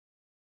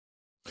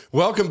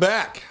Welcome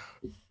back.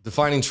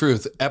 Defining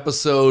Truth,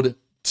 episode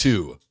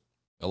 2.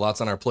 A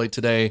lot's on our plate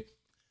today.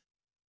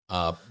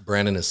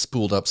 Brandon has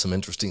spooled up some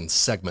interesting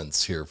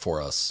segments here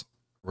for us.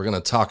 We're going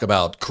to talk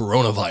about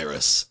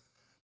coronavirus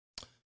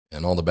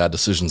and all the bad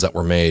decisions that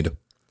were made.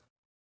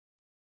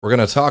 We're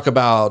going to talk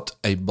about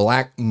a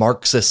black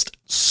Marxist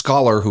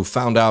scholar who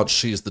found out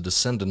she's the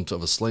descendant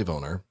of a slave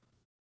owner.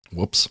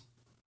 Whoops.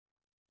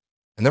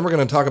 And then we're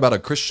going to talk about a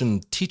Christian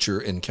teacher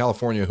in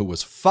California who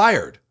was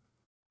fired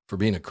for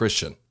being a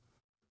Christian.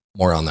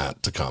 More on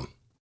that to come.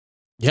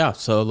 Yeah,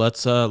 so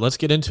let's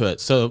get into it.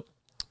 So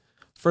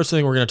first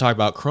thing we're going to talk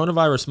about,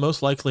 coronavirus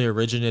most likely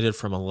originated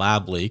from a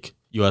lab leak,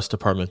 U.S.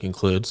 Department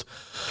concludes.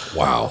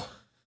 Wow.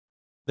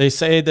 They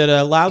say that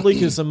a lab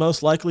leak is the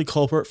most likely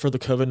culprit for the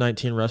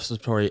COVID-19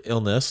 respiratory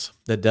illness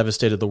that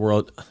devastated the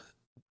world.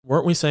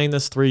 Weren't we saying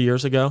this 3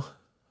 years ago?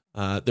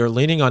 They're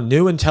leaning on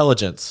new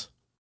intelligence.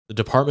 The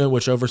department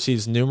which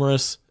oversees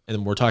numerous,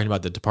 and we're talking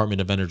about the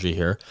Department of Energy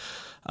here,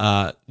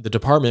 the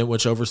department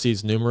which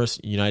oversees numerous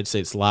United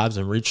States labs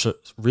and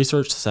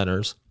research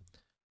centers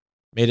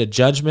made a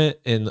judgment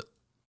in,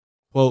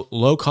 quote,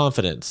 low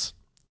confidence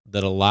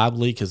that a lab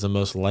leak is the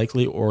most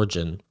likely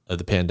origin of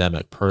the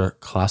pandemic per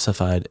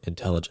classified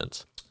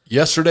intelligence.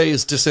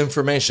 Yesterday's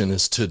disinformation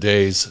is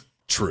today's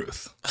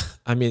truth.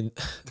 I mean,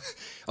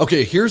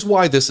 okay, here's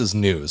why this is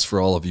news for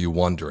all of you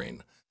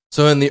wondering.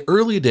 So in the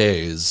early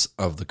days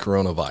of the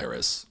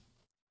coronavirus,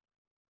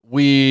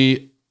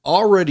 we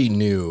already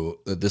knew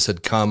that this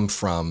had come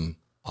from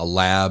a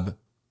lab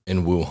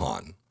in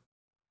Wuhan.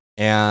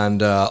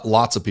 And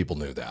lots of people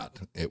knew that.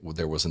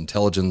 There was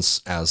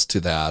intelligence as to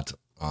that.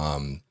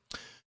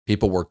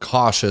 People were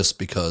cautious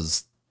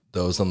because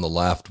those on the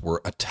left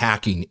were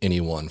attacking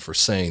anyone for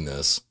saying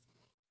this.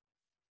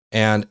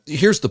 And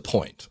here's the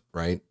point,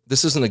 right?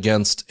 This isn't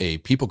against a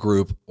people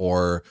group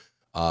or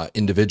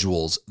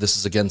individuals. This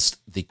is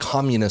against the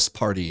Communist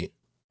Party,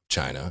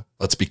 China.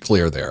 Let's be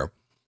clear there.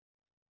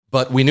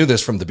 But we knew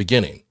this from the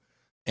beginning.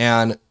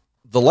 And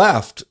the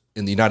left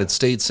in the United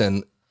States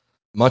and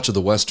much of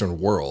the Western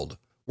world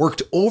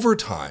worked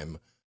overtime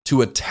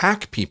to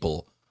attack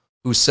people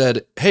who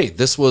said, hey,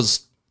 this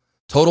was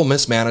total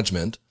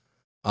mismanagement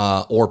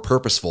or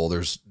purposeful.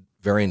 There's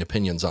varying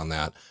opinions on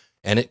that.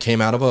 And it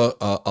came out of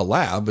a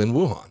lab in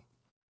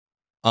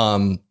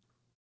Wuhan.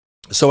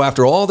 So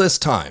after all this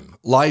time,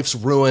 lives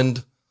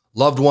ruined,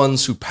 loved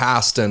ones who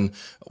passed, and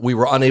we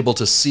were unable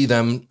to see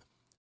them.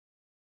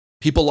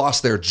 People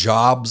lost their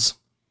jobs.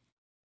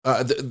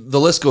 The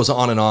list goes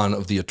on and on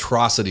of the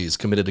atrocities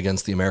committed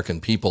against the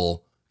American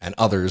people and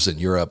others in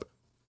Europe.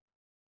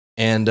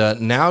 And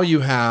now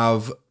you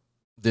have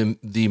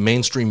the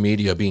mainstream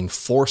media being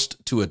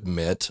forced to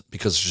admit,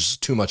 because there's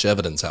just too much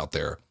evidence out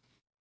there,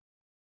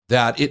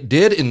 that it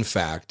did, in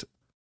fact,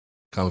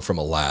 come from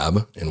a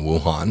lab in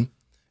Wuhan.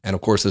 And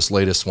of course, this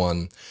latest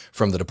one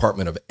from the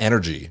Department of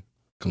Energy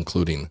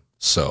concluding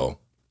so.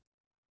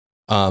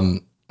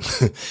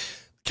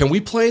 Can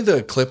we play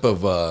the clip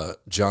of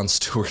Jon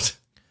Stewart?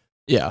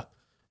 yeah.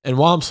 And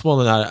while I'm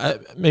spoiling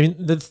that, I mean,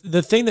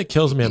 the thing that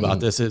kills me about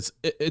this is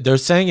they're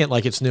saying it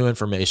like it's new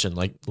information.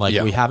 Like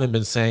we haven't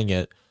been saying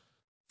it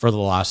for the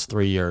last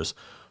 3 years.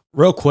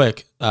 Real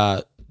quick,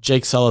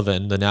 Jake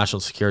Sullivan, the national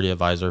security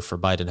advisor for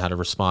Biden, had a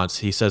response.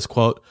 He says,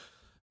 quote,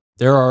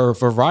 there are a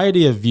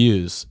variety of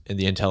views in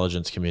the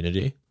intelligence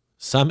community.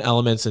 Some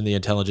elements in the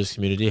intelligence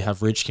community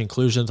have reached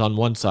conclusions on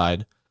one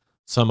side,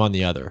 some on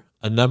the other.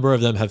 A number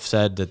of them have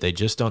said that they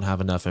just don't have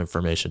enough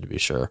information to be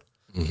sure.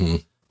 Mm-hmm.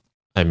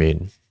 I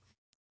mean,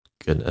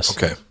 goodness.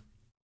 Okay.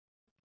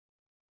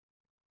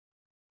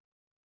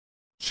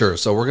 Sure.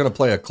 So we're going to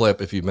play a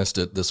clip, if you missed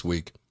it this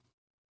week.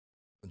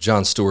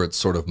 Jon Stewart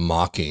sort of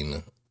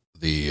mocking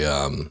the,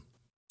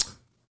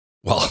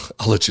 well,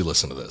 I'll let you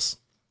listen to this.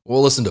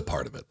 We'll listen to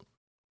part of it.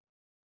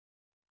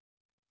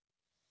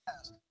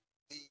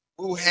 The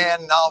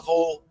Wuhan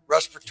novel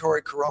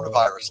respiratory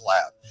coronavirus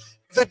lab.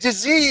 The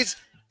disease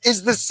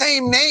is the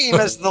same name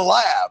as the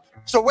lab.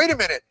 So wait a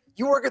minute,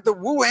 you work at the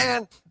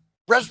Wuhan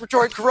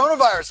respiratory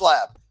coronavirus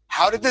lab.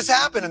 How did this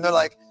happen? And they're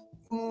like,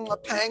 a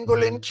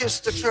pangolin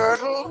kissed a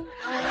turtle.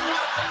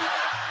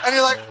 And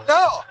you're like,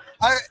 no,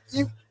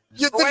 the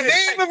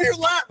name of your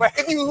lab.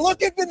 If you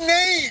look at the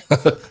name,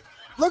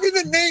 let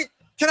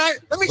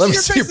me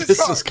see your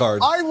business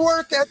card. I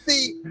work at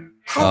the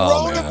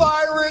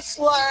coronavirus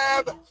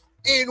lab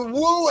in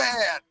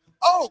Wuhan.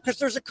 Oh, because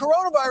there's a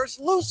coronavirus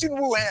loose in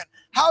Wuhan.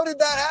 How did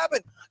that happen?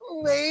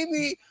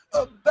 Maybe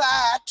a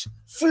bat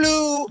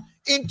flew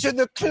into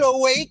the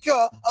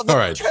cloaca of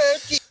a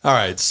turkey. All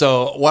right.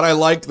 So what I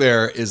like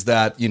there is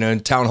that,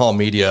 Town Hall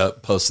Media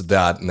posted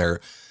that, and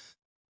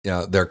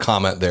their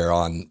comment there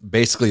on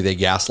basically they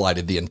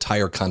gaslighted the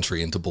entire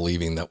country into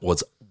believing that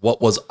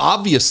what was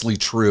obviously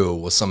true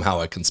was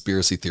somehow a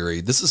conspiracy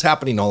theory. This is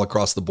happening all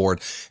across the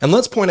board. And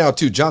let's point out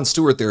too, Jon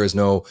Stewart there is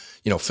no,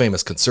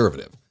 famous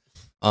conservative.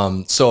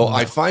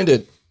 I find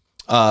it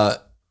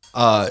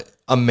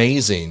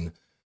amazing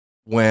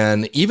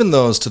when even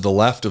those to the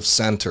left of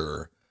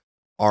center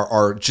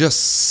are just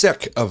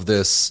sick of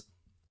this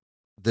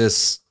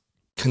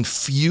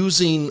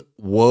confusing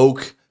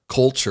woke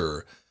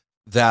culture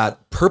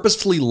that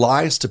purposefully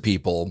lies to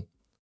people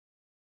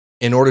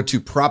in order to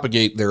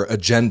propagate their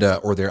agenda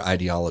or their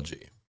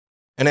ideology.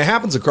 And it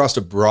happens across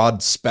a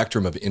broad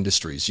spectrum of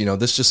industries. You know,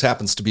 this just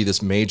happens to be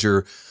this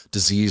major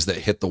disease that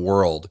hit the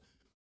world.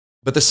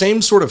 But the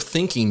same sort of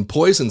thinking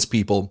poisons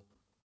people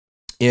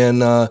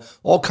in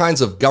all kinds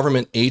of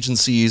government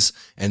agencies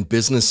and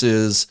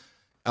businesses.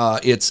 I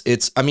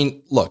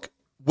mean, look,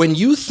 when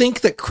you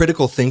think that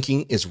critical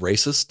thinking is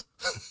racist,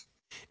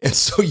 and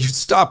so you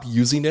stop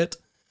using it,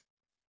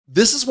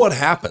 this is what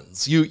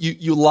happens.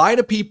 You lie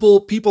to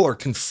people. People are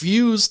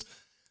confused.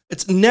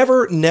 It's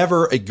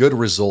never a good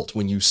result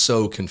when you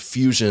sow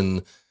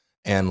confusion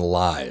and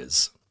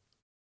lies.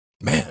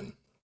 Man,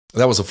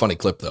 that was a funny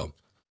clip, though.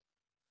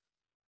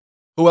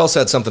 Who else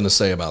had something to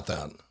say about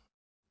that?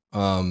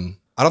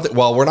 I don't think,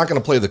 well, we're not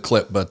going to play the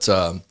clip, but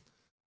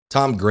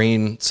Tom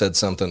Green said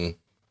something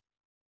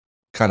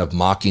kind of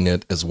mocking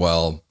it as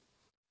well.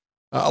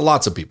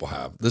 Lots of people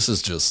have. This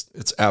is just,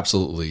 it's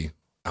absolutely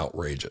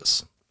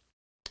outrageous.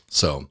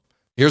 So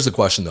here's the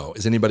question, though.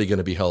 Is anybody going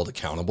to be held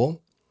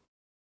accountable?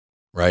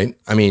 Right?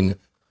 I mean,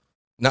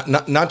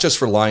 not just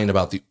for lying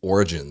about the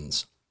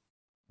origins,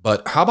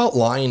 but how about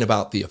lying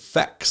about the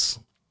effects?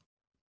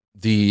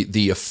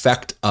 The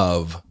effect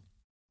of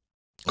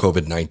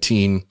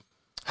COVID-19.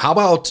 How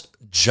about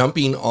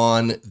jumping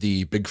on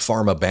the big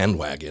pharma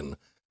bandwagon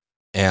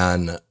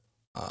and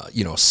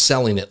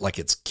selling it like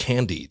it's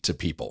candy to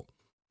people?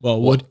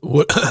 Well,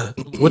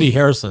 Woody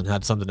Harrelson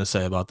had something to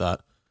say about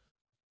that.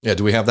 Yeah,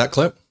 do we have that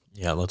clip?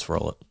 Yeah, let's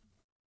roll it.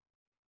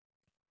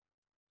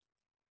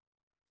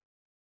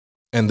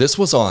 And this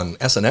was on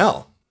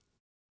SNL,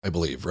 I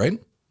believe, right?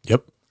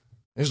 Yep.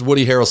 There's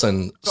Woody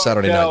Harrelson,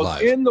 Saturday Night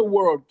Live. In the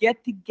world,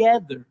 get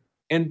together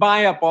and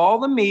buy up all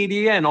the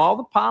media and all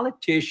the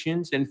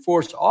politicians and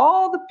force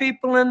all the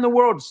people in the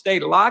world to stay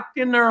locked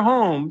in their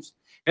homes.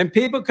 And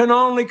people can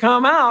only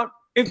come out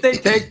if they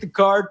take the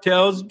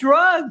cartel's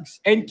drugs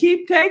and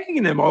keep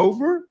taking them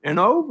over and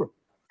over.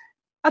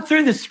 I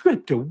threw the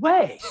script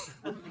away.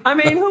 I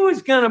mean, who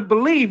is going to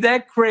believe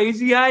that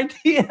crazy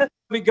idea?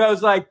 It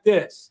goes like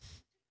this.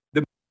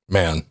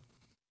 Man.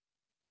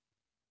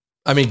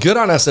 I mean, good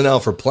on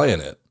SNL for playing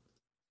it.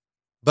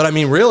 But I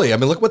mean, really,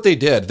 look what they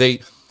did.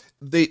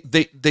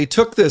 They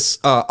took this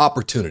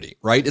opportunity,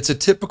 right? It's a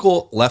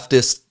typical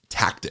leftist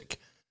tactic.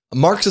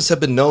 Marxists have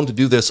been known to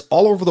do this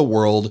all over the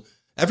world.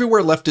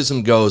 Everywhere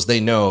leftism goes,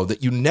 they know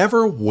that you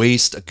never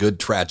waste a good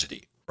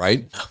tragedy,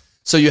 right?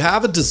 So you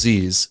have a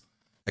disease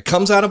that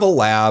comes out of a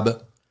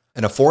lab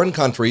in a foreign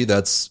country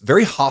that's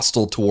very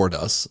hostile toward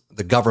us.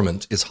 The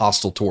government is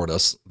hostile toward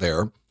us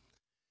there.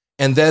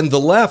 And then the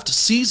left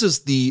seizes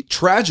the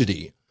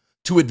tragedy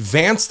to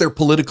advance their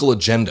political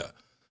agenda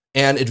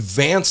and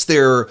advance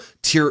their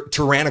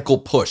tyrannical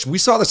push. We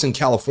saw this in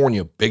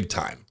California big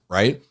time,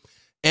 right?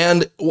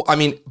 And I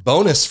mean,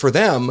 bonus for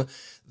them,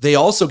 they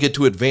also get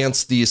to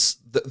advance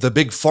the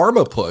big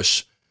pharma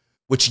push,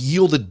 which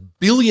yielded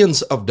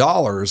billions of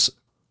dollars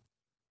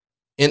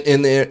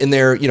in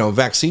their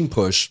vaccine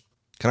push.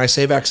 Can I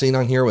say vaccine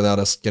on here without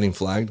us getting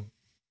flagged?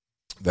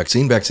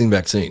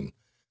 Vaccine.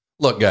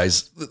 Look,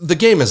 guys, the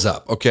game is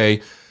up,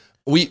 okay?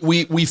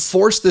 We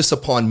forced this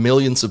upon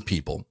millions of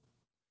people,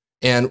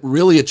 and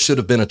really it should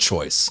have been a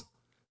choice.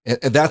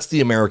 And that's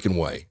the American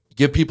way.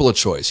 Give people a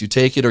choice. You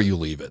take it or you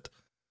leave it.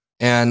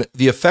 And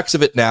the effects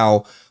of it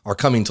now are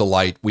coming to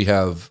light. We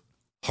have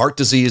heart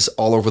disease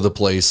all over the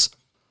place.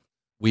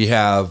 We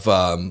have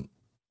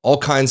all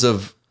kinds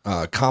of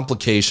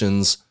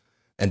complications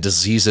and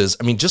diseases.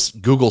 I mean,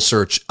 just Google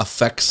search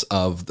effects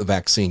of the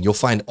vaccine. You'll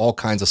find all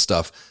kinds of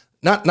stuff.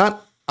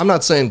 I'm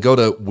not saying go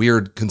to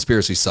weird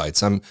conspiracy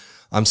sites. I'm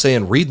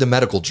saying read the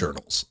medical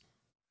journals.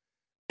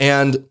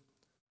 And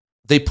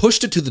they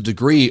pushed it to the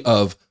degree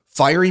of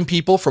firing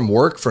people from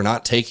work for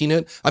not taking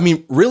it. I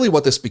mean, really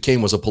what this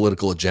became was a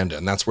political agenda,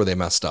 and that's where they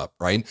messed up,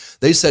 right?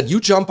 They said, you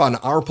jump on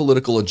our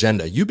political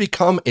agenda, you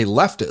become a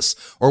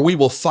leftist, or we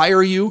will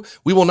fire you.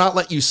 We will not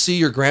let you see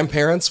your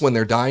grandparents when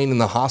they're dying in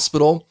the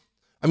hospital.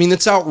 I mean,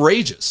 it's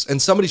outrageous,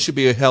 and somebody should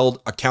be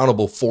held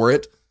accountable for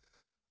it.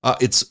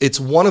 It's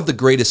one of the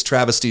greatest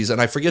travesties,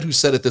 and I forget who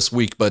said it this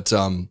week, but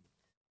there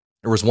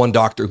was one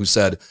doctor who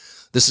said,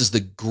 this is the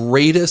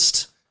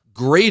greatest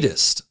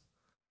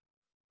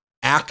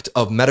act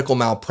of medical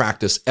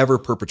malpractice ever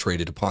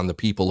perpetrated upon the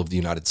people of the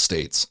United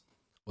States,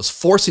 was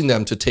forcing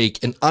them to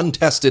take an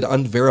untested,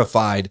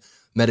 unverified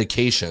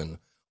medication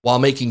while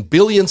making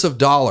billions of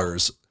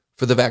dollars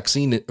for the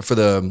vaccine, for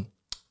the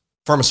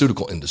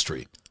pharmaceutical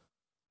industry.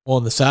 Well,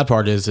 and the sad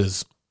part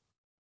is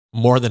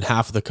more than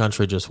half of the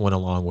country just went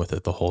along with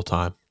it the whole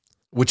time.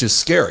 Which is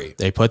scary.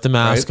 They put the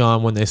mask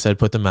on when they said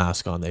put the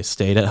mask on. They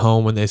stayed at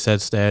home when they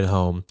said stay at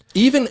home.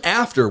 Even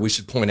after, we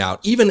should point out,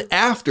 even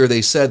after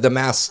they said the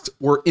masks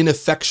were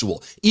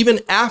ineffectual, even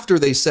after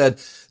they said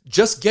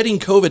just getting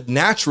COVID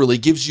naturally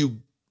gives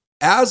you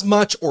as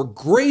much or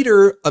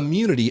greater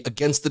immunity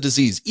against the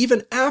disease.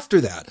 Even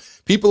after that,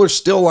 people are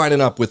still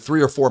lining up with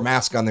 3 or 4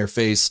 masks on their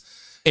face,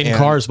 In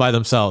cars by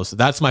themselves.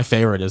 That's my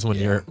favorite, is when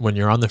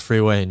you're on the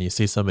freeway and you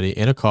see somebody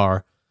in a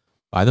car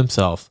by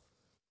themselves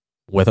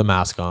with a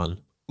mask on.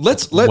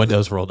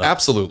 Windows rolled up.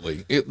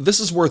 Absolutely. This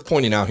is worth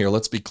pointing out here.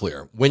 Let's be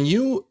clear. When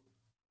you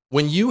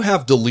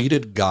have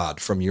deleted God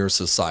from your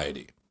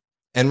society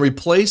and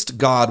replaced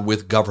God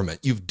with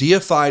government, you've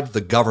deified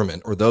the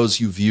government or those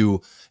you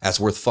view as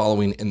worth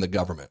following in the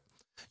government.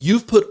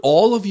 You've put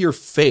all of your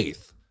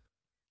faith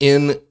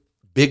in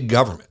big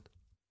government.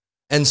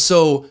 And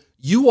so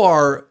you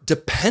are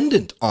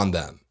dependent on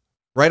them,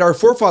 right? Our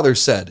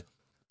forefathers said,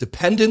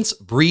 dependence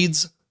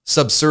breeds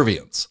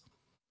subservience.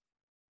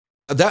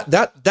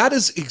 That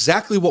is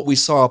exactly what we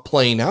saw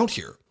playing out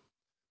here.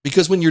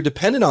 Because when you're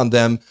dependent on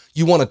them,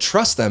 you want to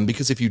trust them,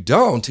 because if you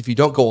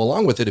don't go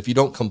along with it, if you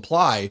don't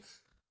comply,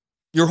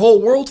 your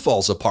whole world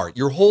falls apart.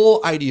 Your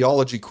whole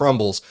ideology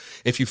crumbles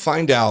if you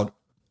find out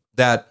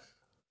that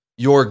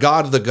your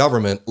God, the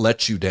government,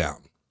 lets you down.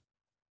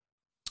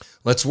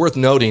 It's worth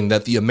noting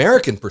that the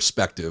American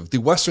perspective, the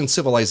Western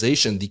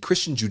civilization, the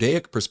Christian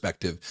Judaic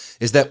perspective,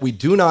 is that we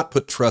do not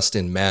put trust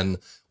in men.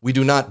 We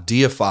do not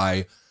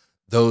deify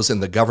those in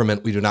the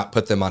government. We do not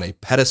put them on a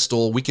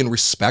pedestal. We can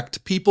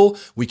respect people.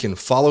 We can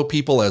follow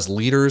people as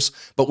leaders,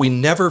 but we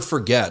never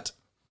forget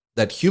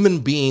that human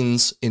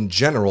beings in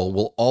general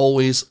will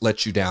always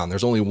let you down.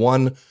 There's only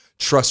one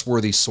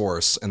trustworthy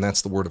source, and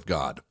that's the Word of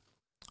God.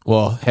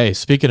 Well, hey,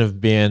 speaking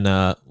of being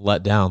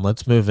let down,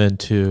 let's move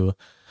into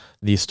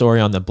the story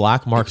on the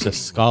black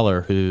Marxist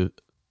scholar who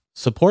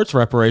supports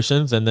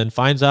reparations and then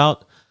finds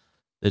out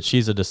that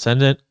she's a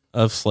descendant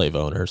of slave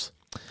owners.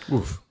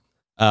 Oof.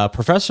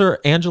 Professor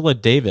Angela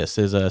Davis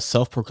is a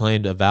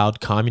self-proclaimed avowed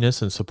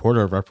communist and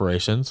supporter of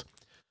reparations.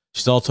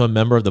 She's also a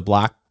member of the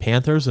Black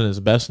Panthers and is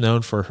best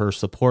known for her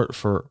support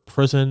for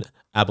prison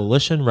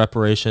abolition,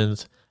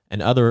 reparations,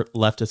 and other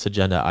leftist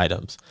agenda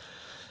items.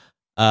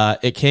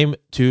 It came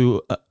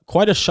to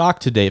quite a shock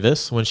to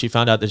Davis when she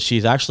found out that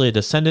she's actually a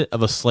descendant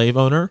of a slave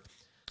owner.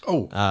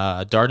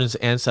 Darden's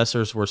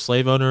ancestors were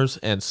slave owners,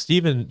 and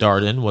Stephen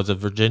Darden was a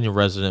Virginia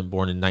resident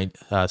born in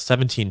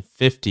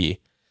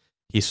 1750.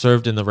 He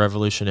served in the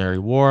Revolutionary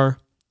War,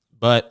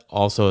 but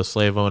also a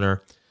slave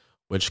owner,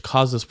 which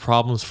causes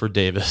problems for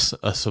Davis,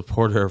 a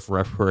supporter of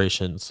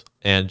reparations.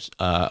 And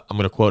I'm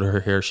going to quote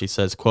her here. She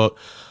says, quote,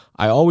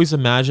 "I always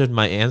imagined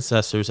my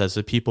ancestors as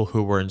the people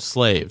who were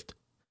enslaved,"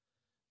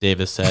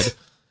 Davis said.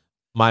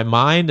 "My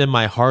mind and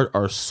my heart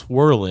are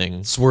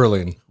swirling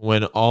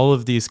when all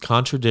of these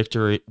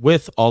contradictory Can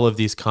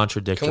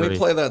we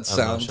play that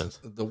sound? Emotions.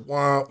 The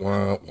wah,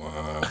 wah,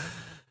 wah.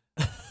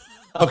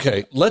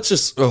 Okay, let's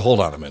just hold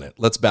on a minute.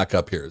 Let's back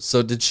up here.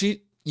 So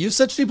you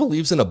said she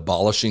believes in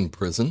abolishing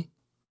prison?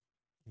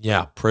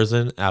 Yeah,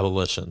 prison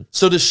abolition.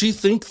 So does she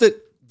think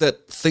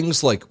that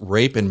things like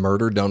rape and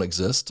murder don't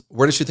exist?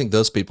 Where does she think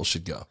those people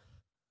should go?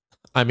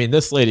 I mean,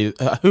 this lady,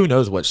 who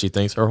knows what she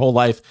thinks? Her whole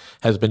life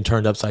has been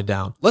turned upside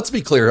down. Let's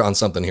be clear on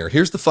something here.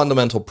 Here's the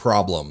fundamental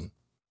problem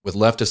with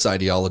leftist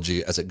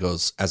ideology as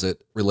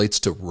it relates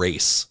to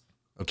race.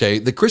 Okay,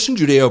 the Christian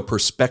Judeo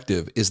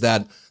perspective is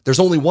that there's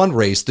only one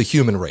race, the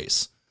human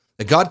race.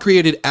 That God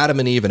created Adam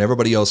and Eve and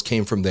everybody else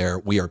came from there.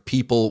 We are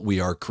people.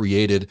 We are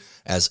created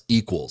as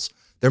equals.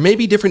 There may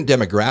be different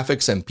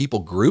demographics and people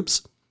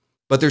groups,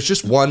 but there's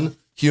just one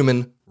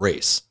human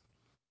race.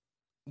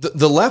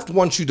 The left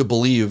wants you to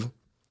believe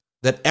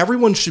that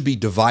everyone should be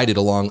divided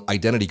along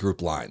identity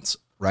group lines,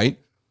 right?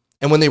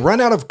 And when they run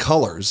out of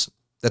colors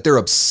that they're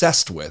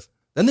obsessed with,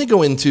 then they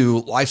go into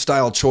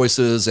lifestyle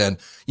choices and,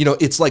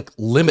 it's like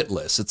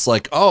limitless. It's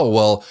like, oh,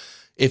 well,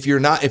 if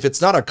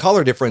it's not a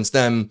color difference,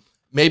 then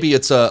maybe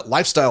it's a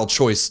lifestyle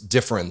choice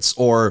difference,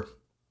 or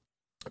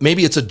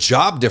maybe it's a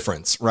job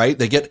difference, right?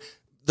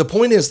 The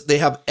point is they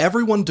have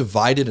everyone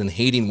divided and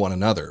hating one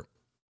another.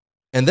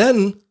 And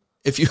then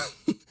if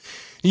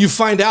you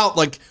find out,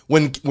 like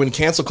when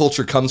cancel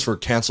culture comes for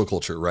cancel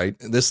culture, right?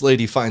 This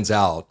lady finds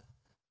out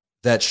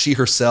that she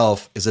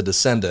herself is a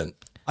descendant.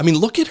 I mean,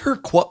 look at her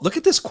quote. Look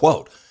at this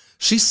quote.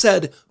 She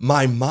said,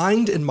 "My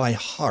mind and my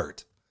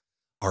heart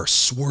are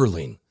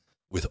swirling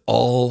with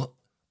all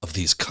of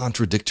these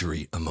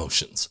contradictory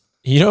emotions."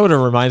 You know what it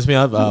reminds me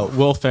of?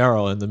 Will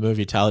Ferrell in the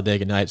movie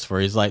Talladega Nights, where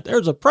he's like,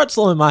 "There's a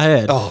pretzel in my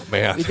head." Oh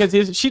man,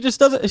 because she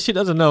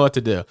doesn't know what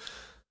to do.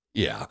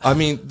 Yeah, I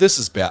mean, this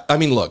is bad. I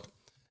mean, look,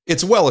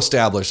 it's well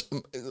established.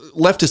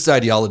 Leftist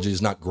ideology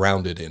is not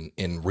grounded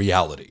in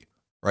reality,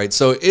 right?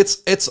 So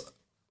it's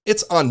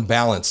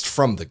unbalanced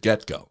from the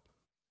get-go.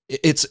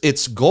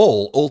 Its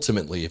goal,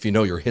 ultimately, if you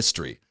know your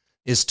history,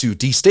 is to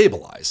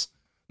destabilize.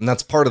 And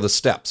that's part of the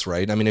steps,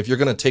 right? I mean, if you're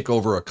going to take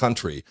over a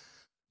country,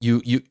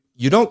 you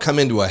don't come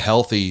into a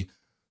healthy,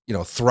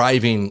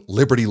 thriving,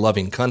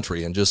 liberty-loving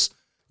country and just,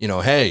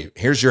 hey,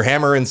 here's your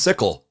hammer and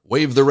sickle,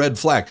 wave the red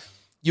flag.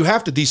 You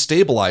have to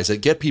destabilize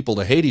it, get people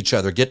to hate each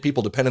other, get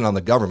people dependent on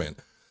the government.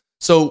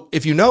 So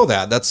if you know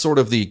that's sort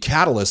of the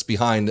catalyst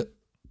behind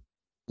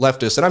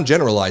leftists, and I'm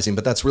generalizing,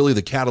 but that's really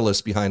the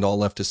catalyst behind all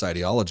leftist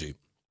ideology.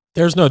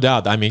 There's no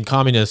doubt. I mean,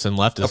 communists and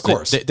leftists, of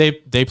course,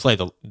 they play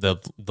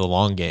the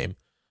long game.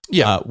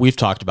 Yeah, we've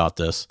talked about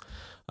this.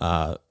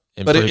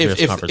 in But previous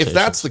if conversations.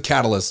 that's the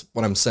catalyst,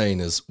 what I'm saying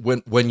is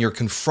when you're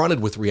confronted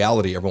with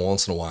reality every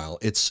once in a while,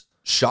 it's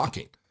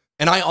shocking.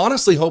 And I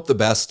honestly hope the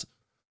best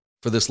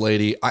for this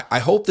lady. I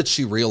hope that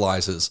she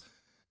realizes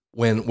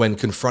when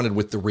confronted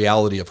with the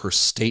reality of her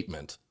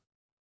statement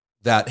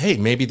that, hey,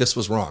 maybe this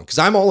was wrong. Because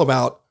I'm all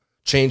about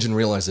change and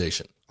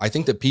realization. I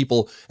think that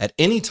people at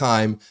any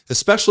time,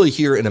 especially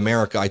here in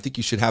America, I think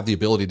you should have the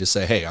ability to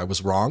say, hey, I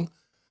was wrong.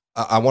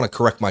 I want to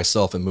correct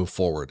myself and move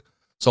forward.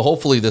 So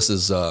hopefully this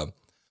is a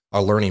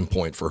learning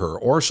point for her,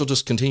 or she'll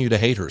just continue to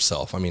hate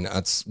herself. I mean,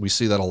 we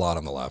see that a lot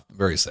on the left.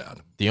 Very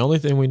sad. The only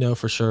thing we know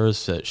for sure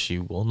is that she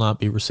will not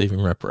be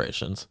receiving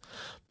reparations.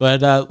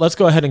 But let's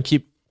go ahead and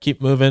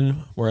keep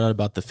moving. We're at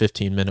about the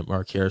 15-minute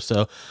mark here.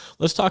 So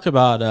let's talk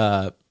about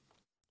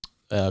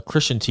a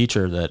Christian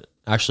teacher that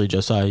actually,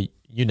 Josiah,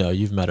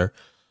 you've met her.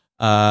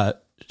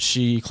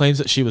 She claims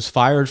that she was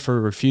fired for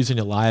refusing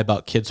to lie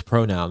about kids'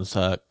 pronouns.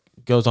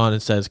 Goes on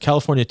and says,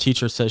 California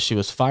teacher says she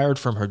was fired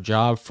from her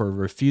job for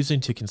refusing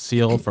to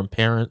conceal from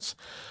parents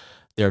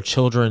their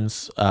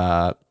children's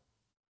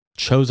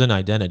chosen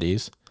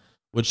identities,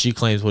 which she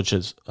claims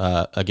is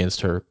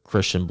against her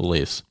Christian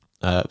beliefs.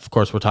 Of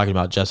course, we're talking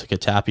about Jessica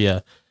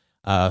Tapia,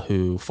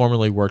 who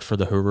formerly worked for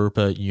the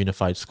Jurupa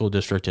Unified School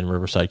District in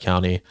Riverside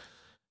County.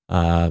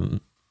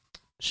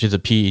 She's a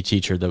PE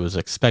teacher that was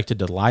expected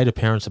to lie to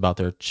parents about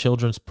their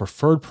children's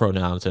preferred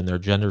pronouns and their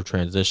gender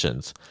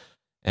transitions.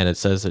 And it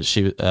says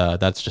that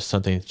that's just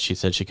something she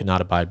said she could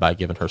not abide by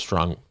given her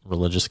strong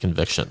religious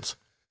convictions.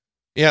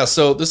 Yeah,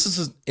 so this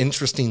is an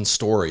interesting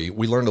story.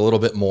 We learned a little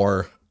bit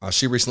more.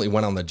 She recently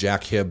went on the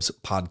Jack Hibbs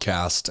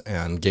podcast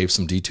and gave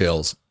some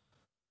details.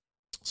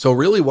 So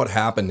really what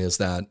happened is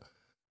that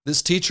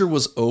this teacher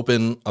was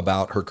open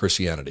about her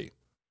Christianity.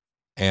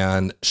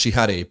 And she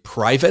had a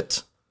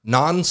private,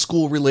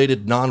 non-school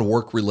related,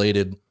 non-work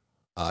related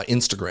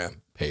Instagram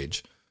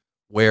page,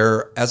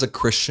 where as a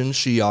Christian,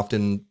 she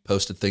often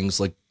posted things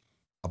like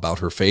about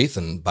her faith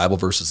and Bible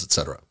verses,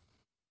 etc.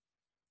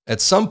 At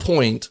some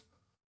point,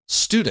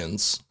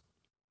 students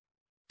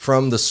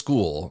from the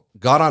school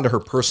got onto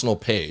her personal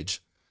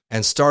page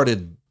and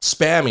started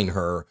spamming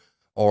her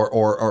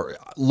or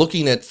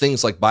looking at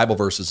things like Bible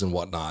verses and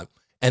whatnot,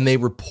 and they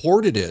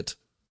reported it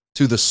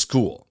to the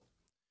school.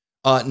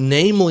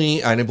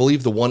 Namely, and I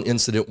believe the one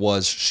incident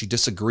was she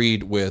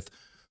disagreed with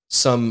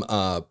some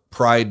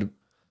pride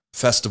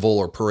festival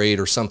or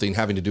parade or something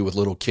having to do with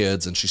little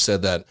kids. And she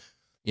said that,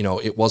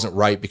 it wasn't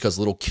right because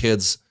little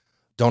kids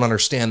don't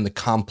understand the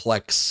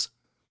complex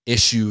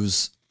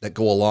issues that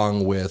go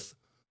along with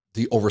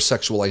the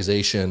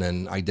over-sexualization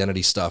and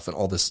identity stuff and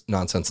all this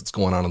nonsense that's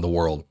going on in the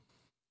world.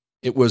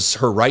 It was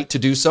her right to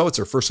do so. It's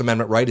her First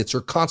Amendment right. It's her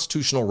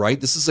constitutional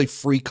right. This is a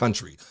free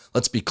country.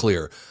 Let's be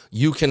clear.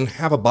 You can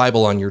have a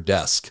Bible on your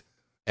desk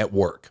at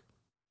work.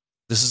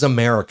 This is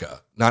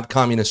America, not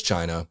communist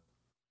China.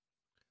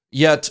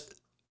 Yet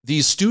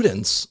these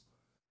students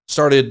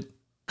started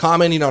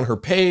commenting on her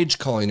page,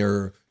 calling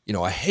her,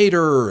 a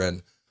hater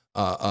and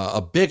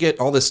a bigot,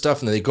 all this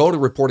stuff, and they go to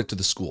report it to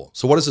the school.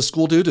 So what does the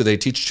school do? Do they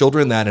teach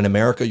children that in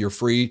America you're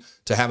free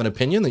to have an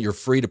opinion, that you're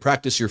free to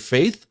practice your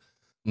faith?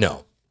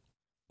 No.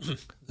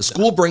 The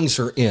school brings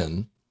her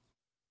in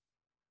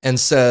and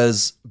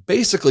says,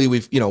 basically,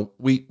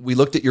 we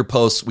looked at your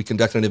posts, we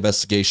conducted an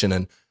investigation,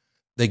 and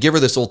they give her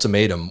this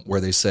ultimatum where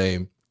they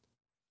say,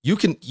 you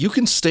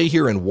can stay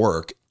here and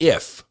work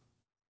if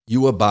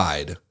you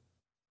abide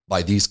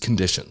by these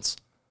conditions.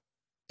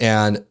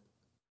 And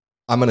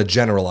I'm going to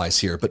generalize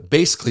here, but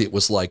basically it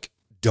was like,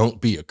 don't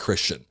be a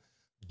Christian.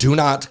 Do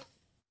not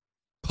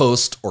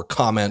post or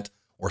comment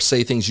or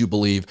say things you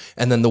believe.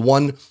 And then the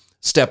one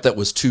step that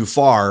was too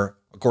far,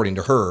 according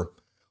to her,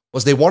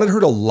 was they wanted her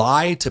to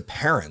lie to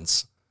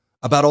parents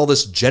about all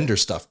this gender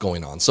stuff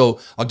going on. So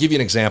I'll give you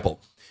an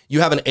example.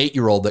 You have an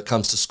 8-year-old that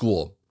comes to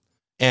school,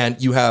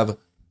 and you have,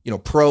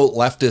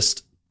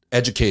 pro-leftist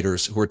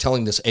educators who are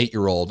telling this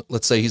 8-year-old,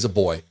 let's say he's a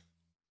boy,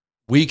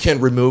 we can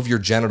remove your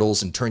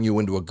genitals and turn you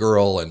into a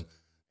girl,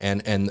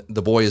 and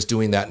the boy is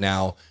doing that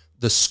now.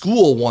 The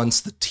school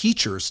wants the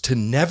teachers to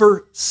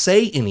never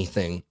say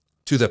anything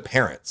to the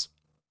parents.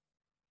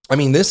 I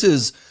mean, this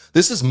is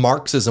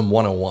Marxism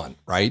 101,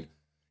 right?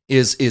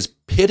 Is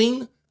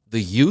pitting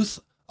the youth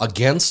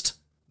against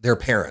their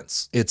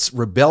parents. It's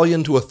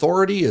rebellion to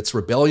authority. It's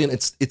rebellion.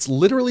 It's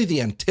literally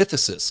the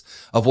antithesis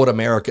of what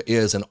America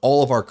is and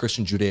all of our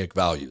Christian Judaic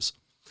values.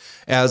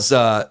 As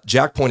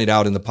Jack pointed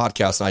out in the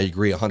podcast, and I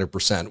agree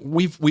 100%,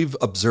 we've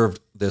observed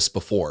this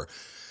before.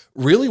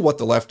 Really what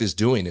the left is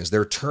doing is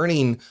they're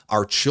turning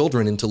our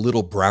children into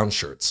little brown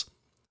shirts.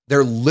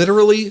 They're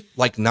literally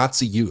like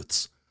Nazi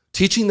youths,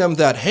 teaching them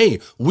that, hey,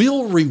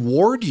 we'll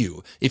reward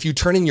you if you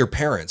turn in your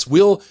parents.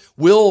 We'll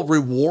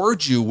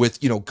reward you with,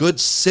 good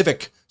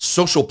civic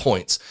social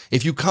points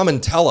if you come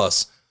and tell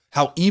us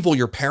how evil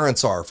your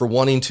parents are for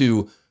wanting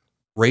to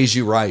raise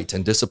you right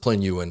and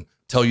discipline you and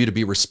tell you to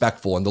be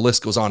respectful, and the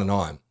list goes on and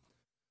on.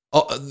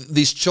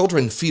 These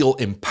children feel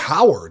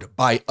empowered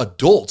by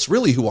adults,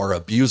 really, who are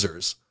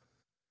abusers,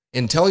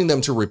 in telling them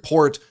to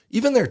report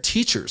even their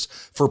teachers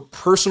for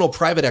personal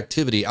private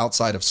activity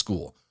outside of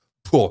school.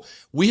 Cool.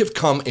 We have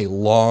come a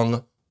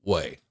long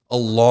way. A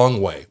long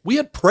way. We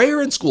had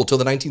prayer in school till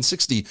the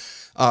 1960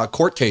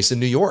 court case in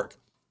New York.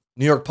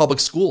 New York public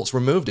schools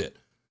removed it.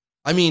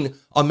 I mean,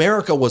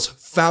 America was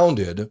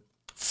founded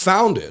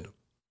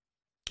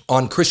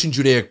on Christian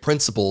Judaic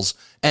principles,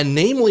 and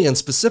namely and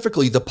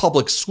specifically the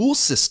public school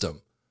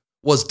system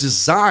was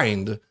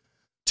designed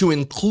to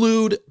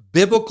include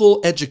biblical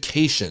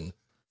education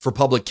for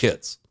public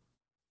kids.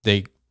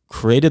 They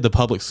created the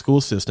public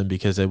school system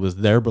because it was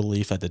their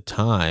belief at the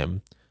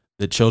time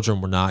that children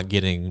were not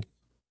getting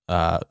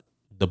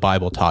the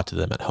Bible taught to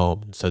them at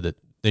home, so that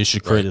they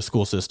should create a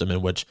school system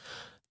in which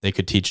they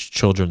could teach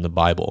children the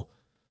Bible.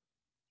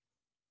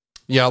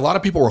 Yeah, a lot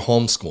of people were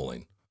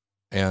homeschooling,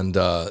 and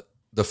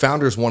the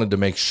founders wanted to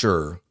make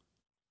sure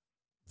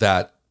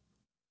that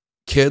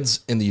kids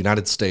in the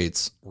United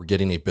States were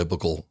getting a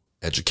biblical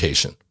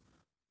education.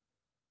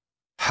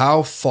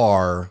 How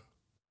far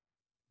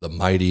the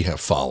mighty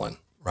have fallen,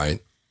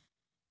 right?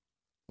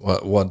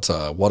 What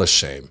a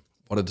shame.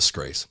 What a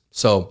disgrace.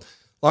 So,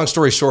 long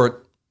story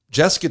short,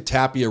 Jessica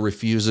Tapia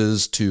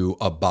refuses to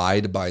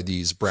abide by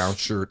these brown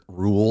shirt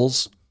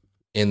rules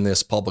in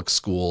this public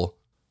school,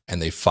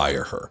 and they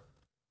fire her.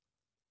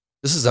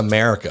 This is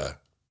America,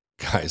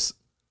 guys.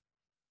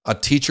 A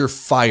teacher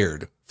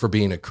fired for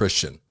being a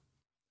Christian.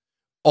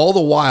 All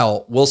the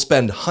while, we'll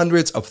spend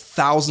hundreds of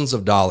thousands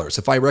of dollars.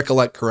 If I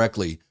recollect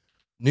correctly,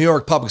 New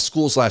York public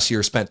schools last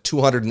year spent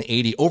over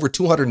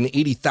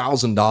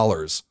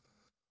 $280,000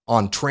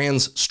 on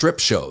trans strip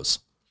shows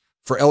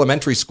for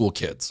elementary school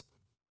kids.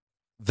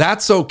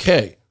 That's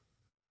okay.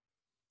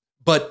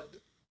 But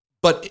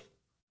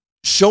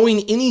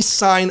showing any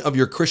sign of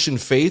your Christian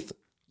faith,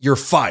 you're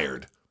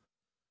fired.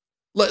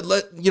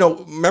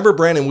 Remember,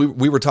 Brandon,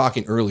 we were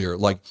talking earlier,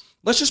 like,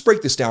 let's just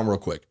break this down real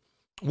quick.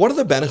 What are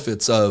the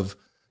benefits of,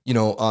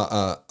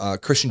 a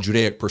Christian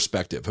Judaic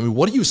perspective? I mean,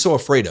 what are you so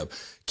afraid of?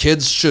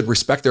 Kids should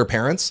respect their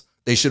parents.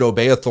 They should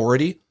obey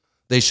authority.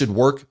 They should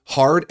work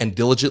hard and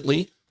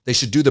diligently. They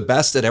should do the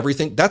best at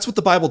everything. That's what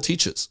the Bible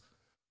teaches.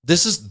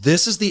 This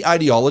is the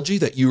ideology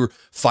that you're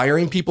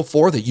firing people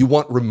for, that you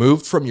want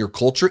removed from your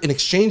culture in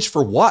exchange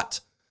for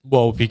what?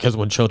 Well, because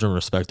when children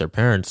respect their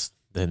parents,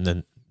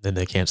 then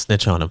they can't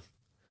snitch on them.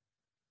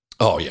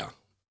 Oh, yeah,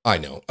 I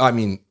know. I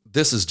mean,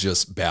 this is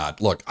just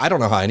bad. Look, I don't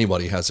know how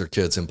anybody has their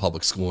kids in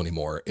public school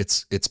anymore.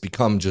 It's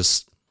become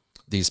just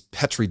these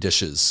petri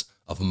dishes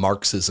of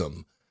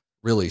Marxism,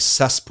 really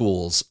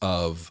cesspools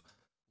of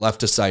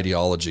leftist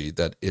ideology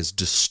that is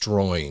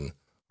destroying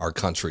our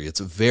country. It's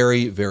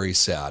very, very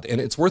sad. And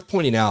it's worth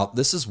pointing out,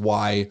 this is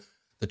why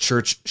the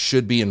church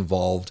should be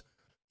involved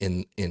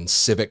in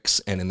civics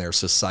and in their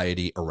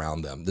society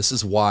around them. This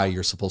is why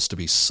you're supposed to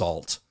be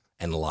salt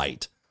and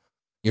light.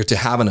 You're to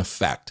have an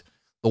effect.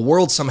 The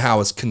world somehow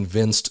has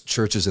convinced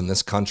churches in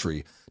this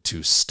country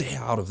to stay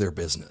out of their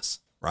business,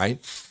 right?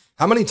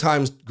 How many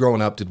times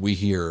growing up did we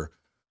hear,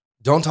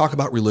 don't talk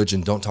about religion,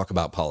 don't talk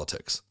about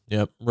politics?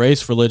 Yep,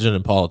 race, religion,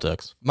 and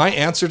politics. My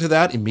answer to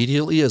that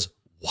immediately is,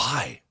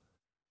 why?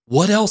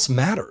 What else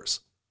matters?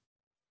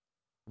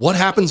 What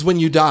happens when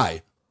you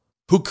die?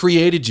 Who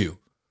created you?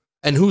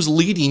 And who's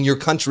leading your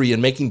country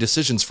and making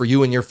decisions for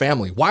you and your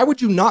family? Why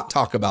would you not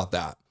talk about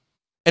that?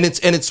 And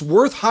it's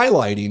worth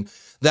highlighting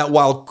that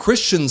while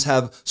Christians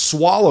have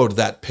swallowed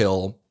that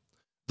pill,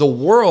 the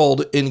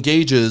world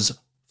engages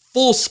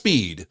full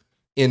speed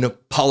in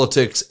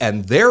politics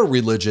and their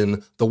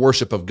religion, the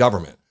worship of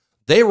government.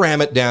 They ram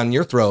it down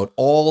your throat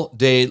all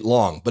day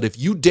long. But if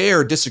you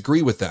dare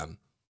disagree with them,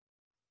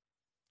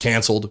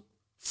 canceled,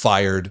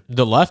 fired.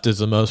 The left is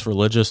the most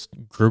religious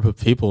group of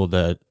people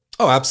that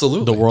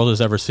absolutely the world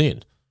has ever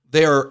seen.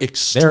 They are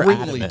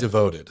extremely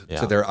devoted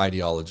to their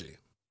ideology.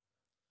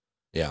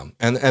 Yeah.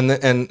 And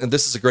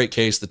this is a great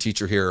case. The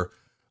teacher here,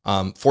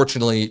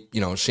 fortunately,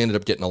 she ended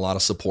up getting a lot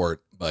of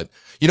support. But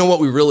you know what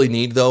we really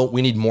need, though?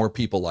 We need more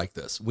people like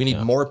this. We need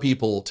more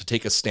people to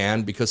take a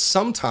stand, because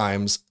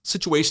sometimes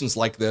situations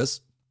like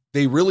this,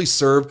 they really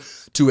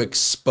serve to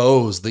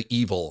expose the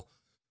evil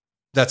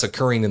that's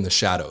occurring in the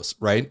shadows,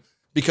 right?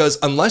 Because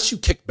unless you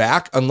kick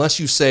back, unless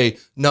you say,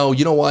 no,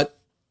 you know what?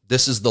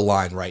 This is the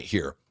line right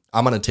here.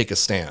 I'm going to take a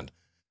stand.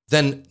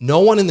 Then no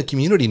one in the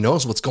community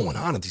knows what's going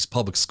on at these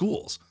public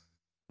schools.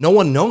 No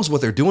one knows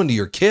what they're doing to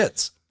your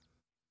kids.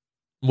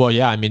 Well,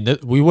 yeah, I mean,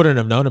 we wouldn't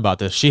have known about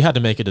this. She had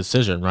to make a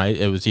decision, right?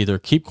 It was either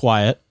keep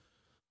quiet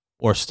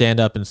or stand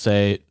up and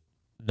say,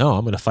 no,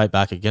 I'm going to fight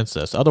back against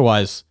this.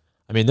 Otherwise,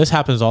 I mean, this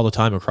happens all the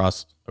time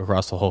across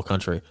the whole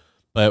country.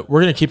 But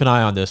we're going to keep an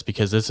eye on this,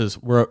 because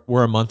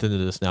we're a month into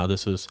this now.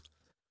 This was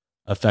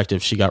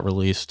effective. She got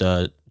released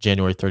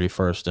January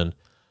 31st. And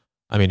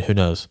I mean, who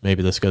knows?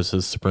 Maybe this goes to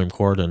the Supreme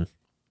Court and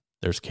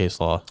there's case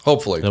law.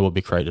 Hopefully. That will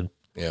be created.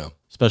 Yeah.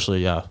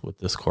 Especially, with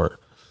this court.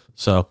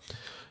 So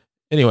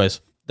anyways,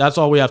 that's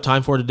all we have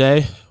time for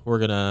today. We're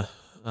going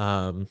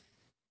to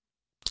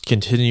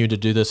continue to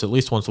do this at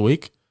least once a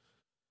week.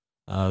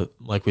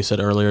 Like we said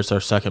earlier, it's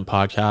our second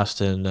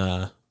podcast.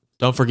 And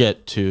don't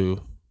forget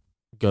to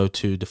go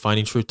to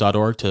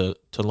definingtruth.org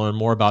to learn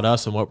more about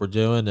us and what we're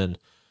doing. And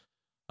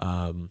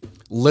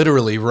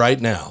Literally right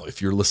now,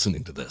 if you're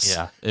listening to this,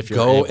 if you're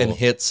go able. and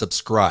hit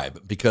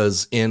subscribe,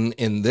 because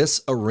in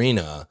this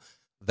arena,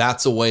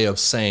 that's a way of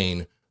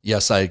saying,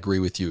 yes, I agree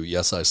with you.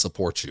 Yes, I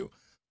support you.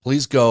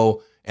 Please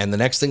go. And the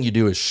next thing you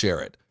do is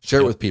share it.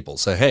 Share it with people.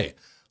 Say, hey,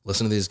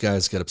 listen to these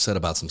guys get upset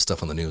about some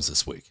stuff on the news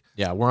this week.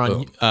 Yeah, we're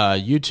on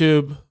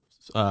YouTube,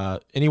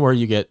 anywhere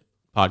you get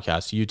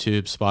podcasts,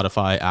 YouTube,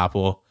 Spotify,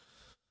 Apple,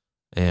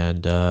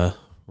 and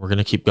we're going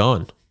to keep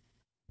going.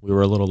 We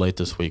were a little late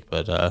this week,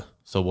 but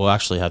so we'll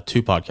actually have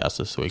 2 podcasts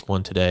this week.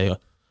 One today.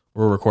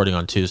 We're recording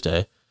on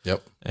Tuesday.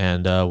 Yep.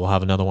 And we'll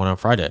have another one on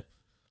Friday.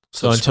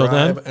 So Subscribe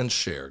until then, and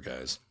share,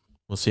 guys.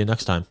 We'll see you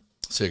next time.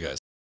 See you guys.